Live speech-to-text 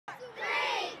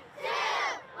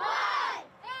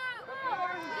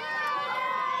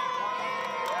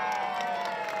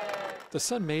The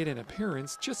sun made an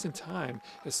appearance just in time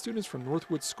as students from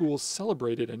Northwood schools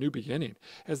celebrated a new beginning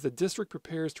as the district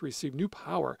prepares to receive new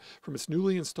power from its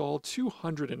newly installed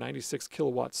 296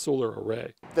 kilowatt solar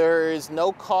array. There is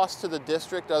no cost to the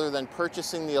district other than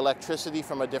purchasing the electricity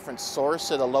from a different source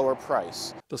at a lower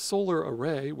price. The solar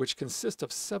array, which consists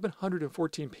of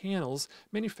 714 panels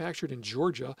manufactured in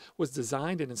Georgia, was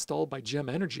designed and installed by Gem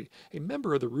Energy, a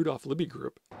member of the Rudolph Libby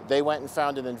Group. They went and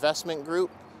found an investment group,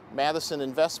 Madison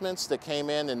Investments, that came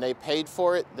in and they paid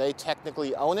for it. They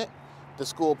technically own it. The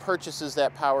school purchases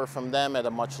that power from them at a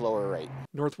much lower rate.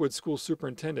 Northwood School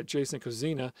Superintendent Jason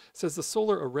Kozina says the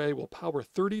solar array will power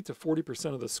 30 to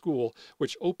 40% of the school,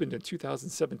 which opened in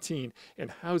 2017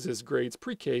 and houses grades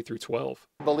pre-K through 12.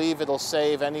 I believe it'll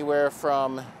save anywhere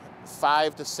from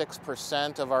 5 to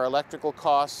 6% of our electrical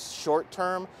costs short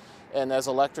term, and as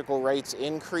electrical rates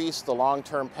increase, the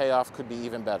long-term payoff could be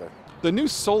even better. The new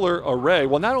solar array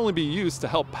will not only be used to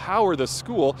help power the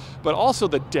school, but also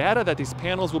the data that these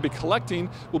panels will be collecting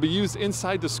will be used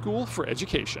inside the school for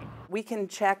education. We can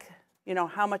check,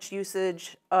 how much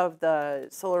usage of the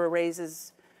solar arrays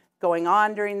is going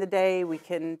on during the day. We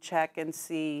can check and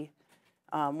see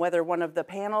whether one of the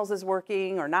panels is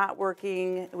working or not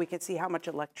working. We can see how much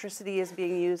electricity is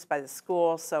being used by the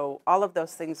school. So all of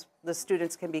those things, the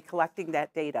students can be collecting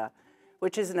that data,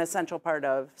 which is an essential part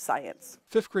of science.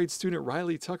 Fifth grade student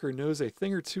Riley Tucker knows a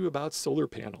thing or two about solar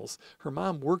panels. Her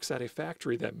mom works at a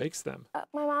factory that makes them.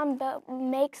 My mom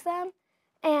makes them,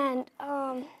 and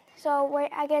so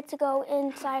I get to go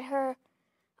inside her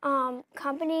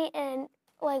company and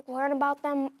learn about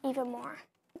them even more.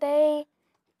 They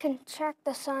can track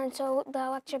the sun so the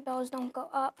electric bills don't go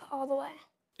up all the way.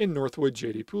 In Northwood,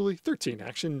 JD Pooley, 13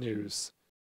 Action News.